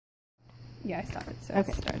Yeah, I stopped it. So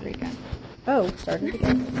Okay. Start it again. Oh, started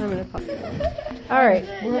again. I'm gonna pop it. All right.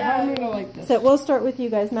 I'm gonna light this. So we'll start with you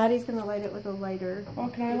guys. Maddie's gonna light it with a lighter. Oh,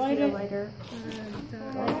 can I light it? Lighter.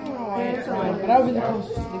 It's fine, but I was the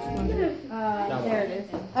closest to the explosion. There it is.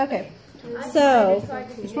 Okay. So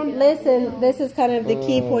listen, this is kind of the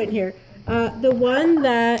key point here. The one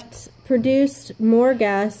that produced more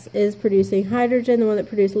gas is producing hydrogen. The one that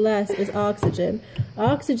produced less is oxygen.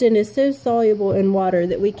 Oxygen is so soluble in water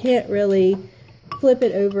that we can't really flip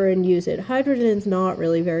it over and use it. Hydrogen is not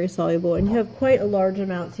really very soluble, and you have quite a large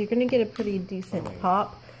amount, so you're going to get a pretty decent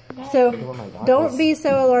pop. So don't be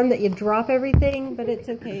so alarmed that you drop everything, but it's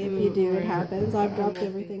okay if you do. It happens. I've dropped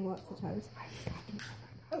everything lots of times.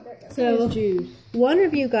 So one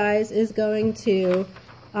of you guys is going to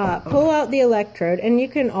pull out the electrode, and you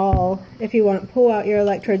can all, if you want, pull out your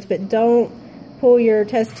electrodes, but don't pull your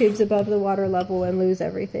test tubes above the water level and lose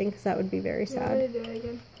everything, because that would be very sad.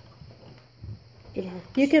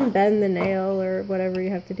 You can bend the nail or whatever you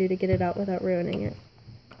have to do to get it out without ruining it.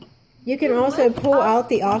 You can also pull out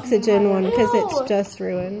the oxygen one because it's just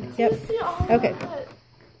ruined. Yep. Okay.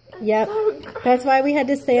 Yep. That's why we had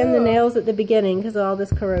to sand the nails at the beginning because of all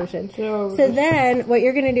this corrosion. So then what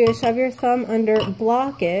you're going to do is shove your thumb under,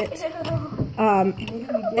 block it. And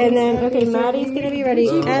then, okay, Maddie's going to be ready.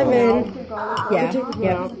 Evan. Yeah.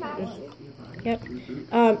 Yep.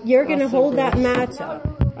 You're going to hold that match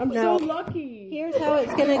up. I'm so lucky. Here's how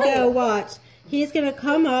it's going to go. Watch. He's going to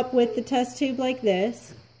come up with the test tube like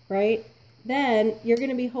this, right? Then you're going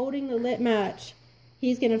to be holding the lit match.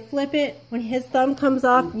 He's going to flip it. When his thumb comes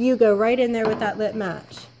off, you go right in there with that lit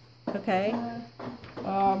match. Okay?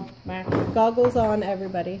 Goggles on,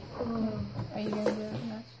 everybody. Are you going to do that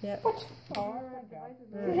match? Yep.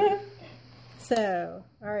 So,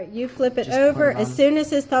 alright, you flip it over. As soon as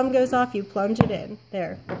his thumb goes off, you plunge it in.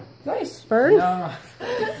 There. Nice. Burn? No.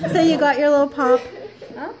 So you got your little pop.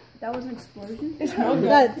 Huh? That was an explosion? It's real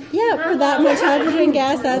good. Yeah, for that much hydrogen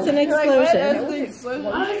gas, that's an explosion. I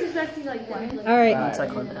was expecting like one.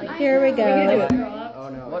 Alright, here we go. Oh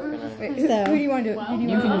no, what can I? So, Who do you want to do it?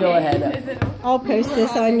 You can go ahead. I'll post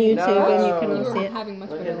this on YouTube and you can all see it. Having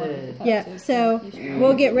much better luck. Yeah, so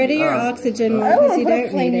we'll get rid of your oxygen one because you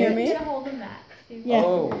don't need it.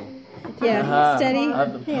 Yeah, yeah, steady.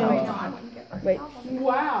 Yeah. Wait.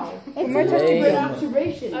 Wow. It's my touch Great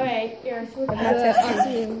observation. Alright, here.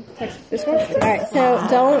 This one? Alright, so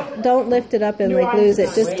don't lift it up and like lose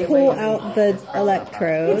it. Just pull out the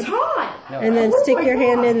electrode. It's hot. And then stick your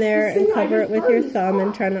hand in there and cover it with your thumb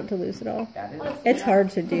and try not to lose it all. It's hard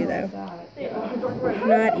to do though.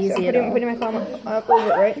 Not easy at all. Putting my thumb up over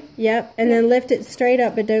it, right? Yep, and then lift it straight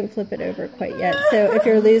up, but don't flip it over quite yet. So if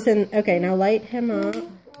you're losing, okay, now light him up.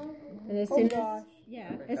 And as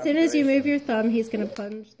soon as you move your thumb, he's going to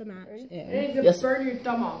plunge the match in. Just burn your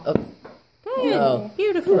thumb off. Good,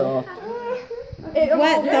 beautiful.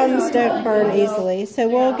 Wet thumbs don't burn easily, so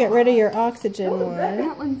we'll get rid of your oxygen one.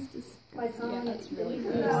 That one's just... Yeah, that's really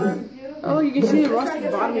good. Oh, you can see the rust at the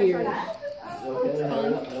bottom of yours.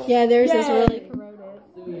 Yeah, theirs is really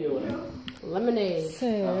corroded. Lemonade. So,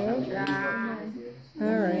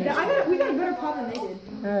 alright. We got a better pop than they did.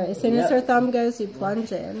 Alright, as soon as her thumb goes, you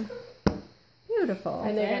plunge in. Beautiful.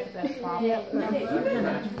 And they got the best pop.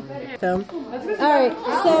 Film. Alright,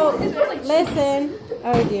 so listen.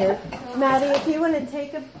 Oh dear. Maddie, if you want to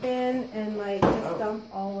take a bin and like just dump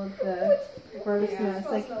all of the gross mess,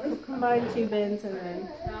 like combine 2 bins and then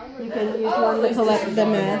you can use one to collect the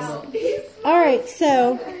mess. Alright,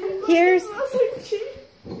 so here's...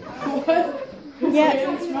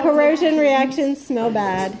 Yeah, corrosion reactions smell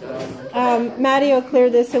bad. Maddie will clear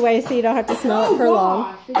this away so you don't have to smell it for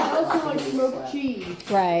long. It smells like smoked cheese.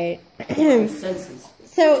 Right.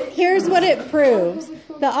 So here's what it proves.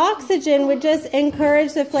 The oxygen would just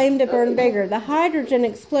encourage the flame to burn bigger. The hydrogen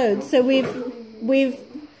explodes. So we've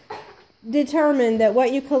determined that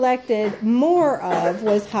what you collected more of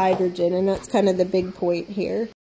was hydrogen, and that's kind of the big point here.